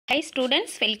Hi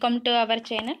students, welcome to our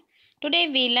channel. Today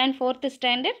we learn 4th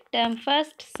standard term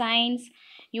 1st science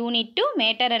unit 2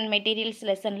 matter and materials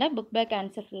lesson la book back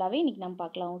answer fullaவே இன்னைக்கு நம்ம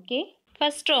பார்க்கலாம். Okay,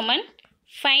 first Roman,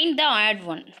 find the odd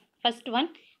one. First one,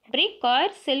 brick or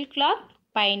silk cloth,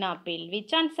 pineapple.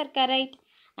 Which answer correct?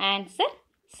 Answer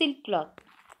silk cloth.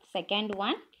 Second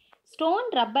one, stone,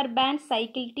 rubber band,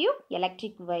 cycle tube,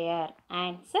 electric wire.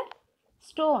 Answer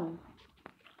stone.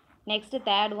 Next,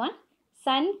 third one,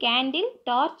 sun, candle,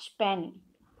 torch, pen.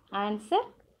 Answer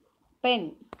pen.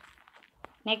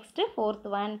 Next, fourth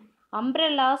one,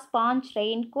 umbrella, sponge,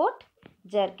 raincoat,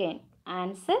 jerkin.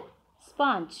 Answer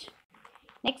sponge.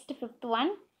 Next, fifth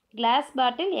one, glass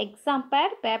bottle, exam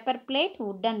pad, paper plate,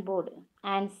 wooden board.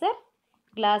 Answer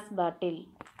glass bottle.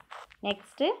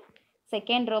 Next,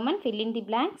 second Roman, fill in the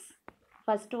blanks.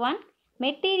 First one,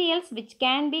 materials which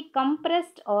can be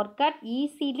compressed or cut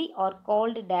easily are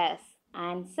called dash.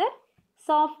 Answer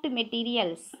soft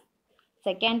materials.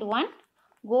 Second one,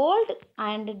 gold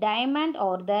and diamond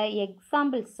are the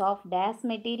examples of dash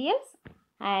materials.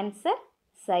 Answer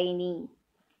shiny.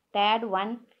 Third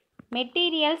one,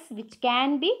 materials which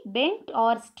can be bent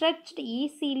or stretched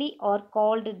easily are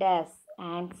called dash.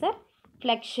 Answer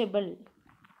flexible.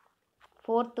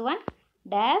 Fourth one,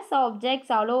 dash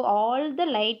objects allow all the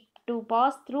light to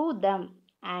pass through them.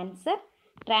 Answer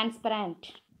transparent.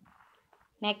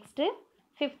 Next,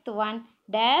 fifth one,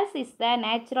 dash is the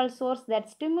natural source that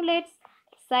stimulates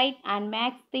sight and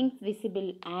makes things visible.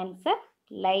 Answer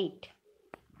light.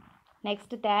 Next,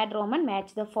 third Roman,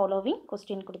 match the following.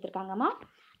 Question கொடுத்திருக்காங்கம்மா.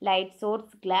 Light source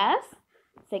glass.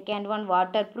 Second one,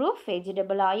 waterproof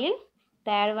vegetable oil.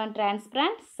 Third one,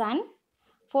 transparent sun.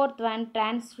 Fourth one,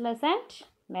 translucent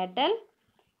metal.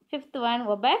 Fifth one,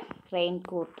 opaque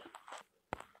raincoat.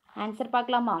 Answer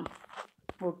பார்க்கலாமா?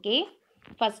 Okay.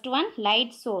 First one,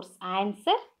 light source.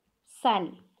 Answer sun.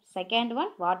 Second one,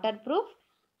 waterproof.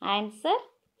 Answer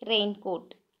raincoat.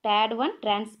 Third one,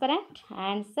 transparent.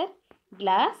 Answer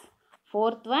glass.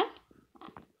 Fourth one,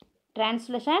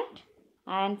 translucent.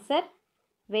 Answer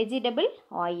vegetable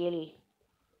oil.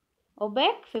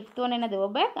 Opaque. Fifth one என்னது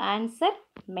opaque. Answer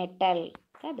metal.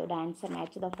 அதோட answer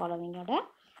match the following ஓட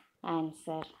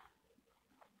answer.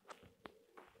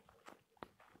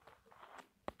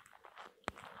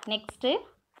 Next,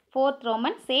 fourth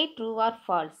Roman, say true or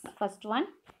false. First one,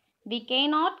 we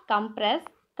cannot compress,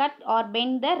 cut or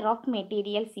bend the rough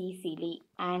materials easily.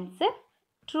 Answer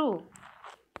true.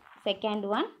 Second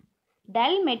one,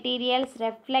 dull materials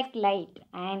reflect light.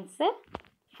 Answer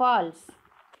false.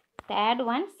 Third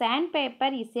one,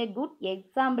 sandpaper is a good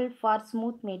example for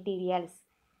smooth materials.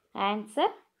 Answer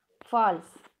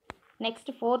false. Next,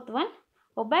 fourth one,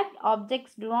 opaque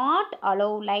objects do not allow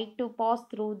light to pass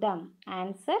through them.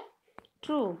 Answer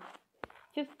true.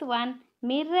 Fifth one,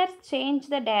 mirrors change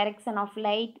the direction of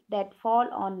light that fall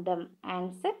on them.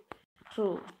 Answer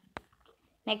true.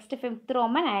 Next, fifth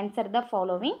Roman, answer the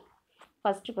following.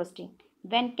 First question,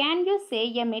 when can you say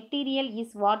a material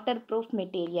is waterproof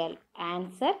material?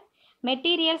 Answer,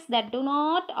 materials that do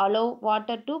not allow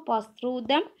water to pass through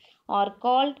them are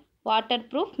called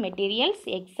waterproof materials.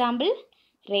 Example,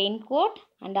 raincoat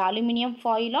and aluminium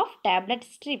foil of tablet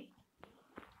strip.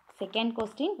 Second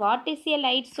question, what is a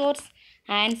light source?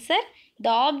 Answer,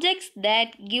 the objects that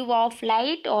give off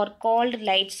light are called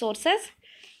light sources.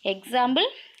 Example,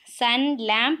 sun,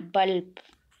 lamp, bulb.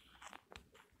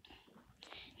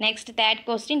 Next, third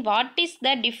question, what is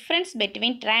the difference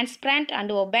between transparent and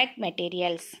opaque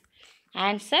materials?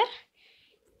 Answer,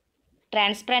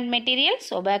 transparent materials,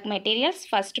 opaque materials.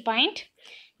 First point,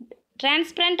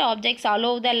 transparent objects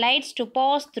allow the lights to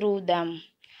pass through them.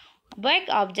 Opaque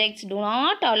objects do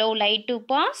not allow light to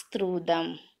pass through them.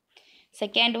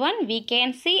 Second one, we can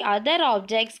see other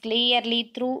objects clearly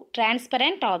through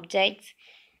transparent objects.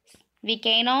 We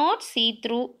cannot see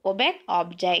through opaque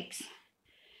objects.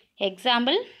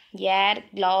 Example, air,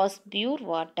 glass, pure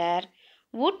water,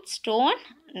 wood, stone,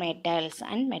 metals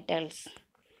and metals.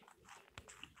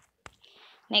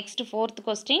 Next, fourth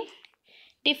question,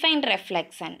 define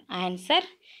reflection. Answer,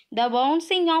 the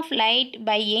bouncing of light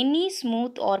by any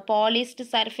smooth or polished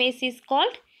surface is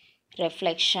called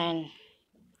reflection.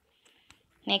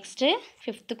 Next,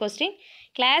 fifth question,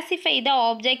 classify the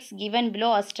objects given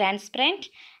below as transparent,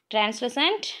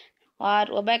 translucent or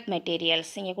opaque materials.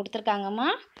 இங்கே கொடுத்துருக்காங்கம்மா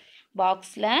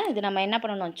பாக்ஸில் இது நம்ம என்ன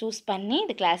பண்ணணும், choose பண்ணி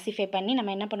இது classify பண்ணி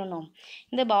நம்ம என்ன பண்ணணும்,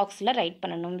 இந்த பாக்ஸில் ரைட்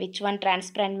பண்ணணும். Which one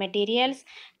transparent materials,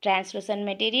 translucent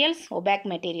materials, opaque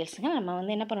மெட்டீரியல்ஸுங்க நம்ம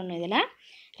வந்து என்ன பண்ணணும், இதில்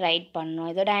ரைட் பண்ணணும்.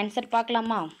 இதோட ஆன்சர்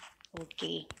பார்க்கலாமா?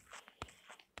 ஓகே.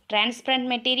 டிரான்ஸ்பரண்ட்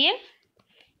மெட்டீரியல்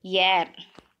ஏர்,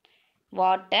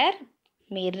 water,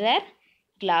 mirror,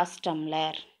 glass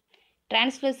tumbler.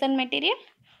 translucent material,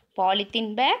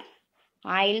 polythene bag,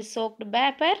 oil soaked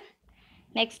paper,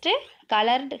 next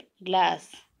colored glass.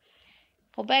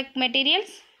 Opaque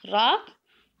materials, rock,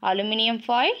 aluminium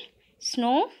foil,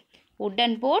 snow,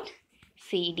 wooden board,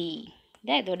 CD.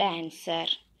 இதான் இதோட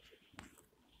ஆன்சர்.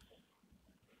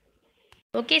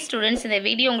 ஓகே ஸ்டூடெண்ட்ஸ், இந்த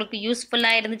video உங்களுக்கு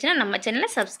யூஸ்ஃபுல்லாக இருந்துச்சுன்னா நம்ம சேனலை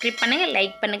subscribe பண்ணுங்கள்,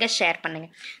 like பண்ணுங்கள், ஷேர்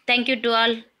பண்ணுங்கள். Thank you to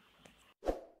all.